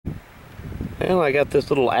Well, I got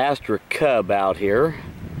this little Astra Cub out here.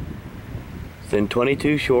 It's in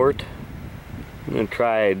 22 short. I'm going to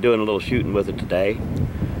try doing a little shooting with it today.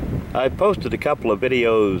 I posted a couple of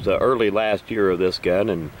videos early last year of this gun,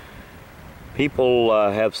 and people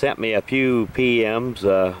have sent me a few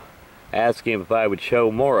PMs asking if I would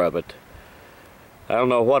show more of it. I don't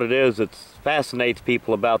know what it is that fascinates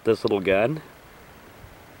people about this little gun.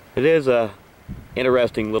 It is a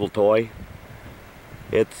interesting little toy.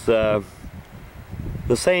 It's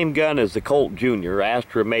the same gun as the Colt JR.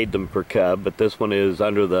 Astra made them for Cub, but this one is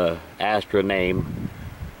under the Astra name.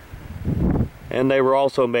 And they were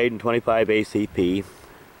also made in 25 ACP.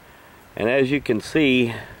 And as you can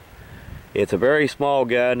see, it's a very small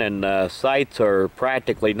gun, and sights are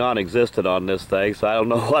practically non-existent on this thing, so I don't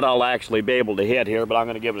know what I'll actually be able to hit here, but I'm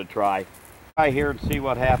going to give it a try. Try here and see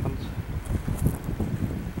what happens.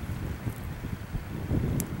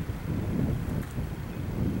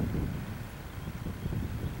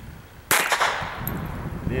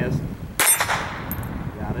 Missed.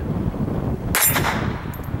 Got it.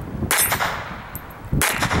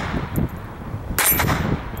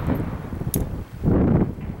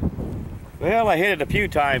 Well, I hit it a few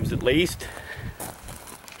times at least.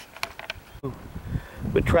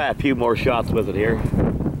 We'll try a few more shots with it here.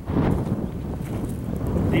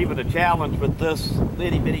 It's even a challenge with this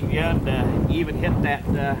little bitty gun to even hit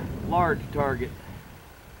that large target.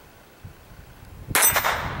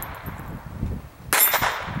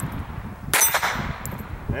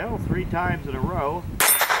 Well, 3 times in a row.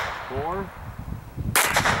 4.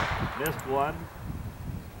 Missed 1.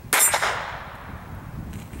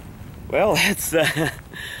 Well, that's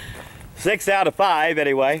 6 out of 5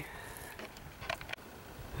 anyway.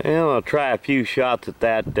 Well, I'll try a few shots at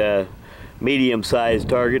that medium-sized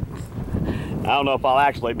target. I don't know if I'll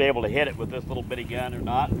actually be able to hit it with this little bitty gun or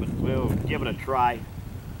not, but we'll give it a try.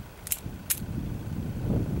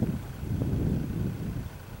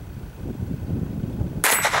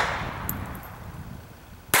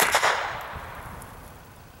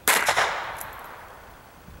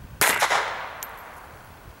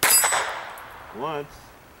 Once,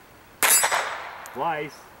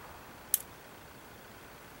 twice.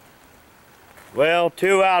 Well,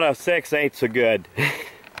 2 out of 6 ain't so good.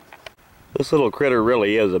 This little critter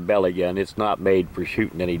really is a belly gun. It's not made for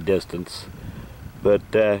shooting any distance, but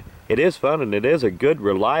it is fun, and it is a good,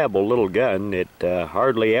 reliable little gun. It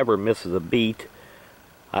hardly ever misses a beat.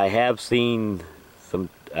 I have seen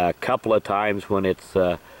a couple of times when it's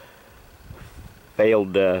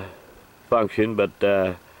failed to function,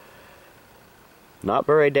 but not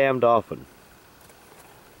very damned often.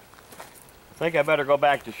 I think I better go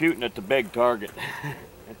back to shooting at the big target.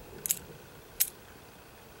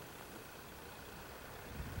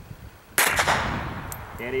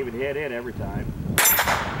 Can't even hit it every time.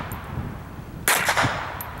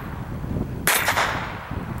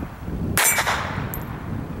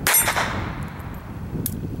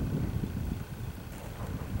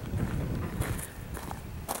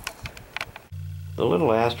 The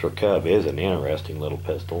little Astra Cub is an interesting little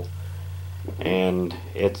pistol, and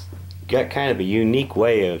it's got kind of a unique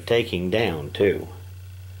way of taking down too.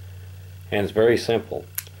 And it's very simple.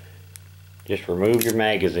 Just remove your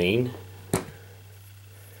magazine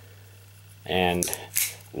and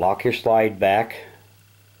lock your slide back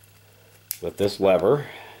with this lever,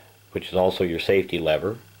 which is also your safety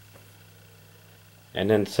lever,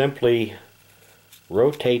 and then simply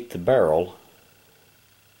rotate the barrel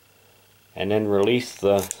and then release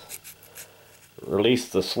the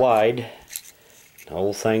slide. The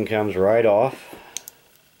whole thing comes right off,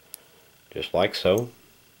 just like so.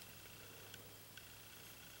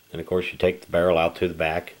 And of course you take the barrel out through the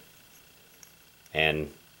back,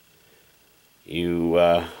 and you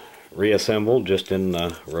reassemble just in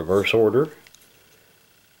the reverse order.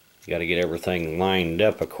 You got to get everything lined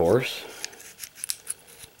up, of course.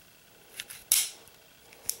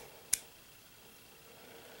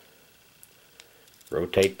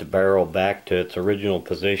 Rotate the barrel back to its original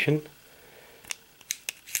position,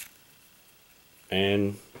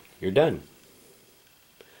 and you're done.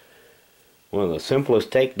 One of the simplest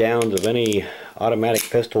takedowns of any automatic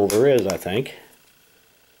pistol there is, I think.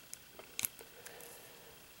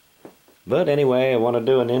 But anyway, I want to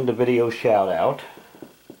do an end of video shout out,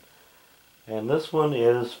 and this one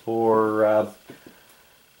is for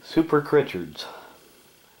SuperCrichards,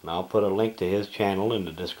 and I'll put a link to his channel in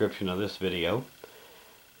the description of this video.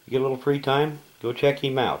 You get a little free time, go check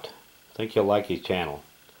him out. I think you'll like his channel,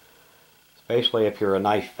 especially if you're a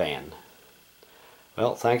knife fan.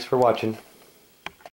 Well, thanks for watching.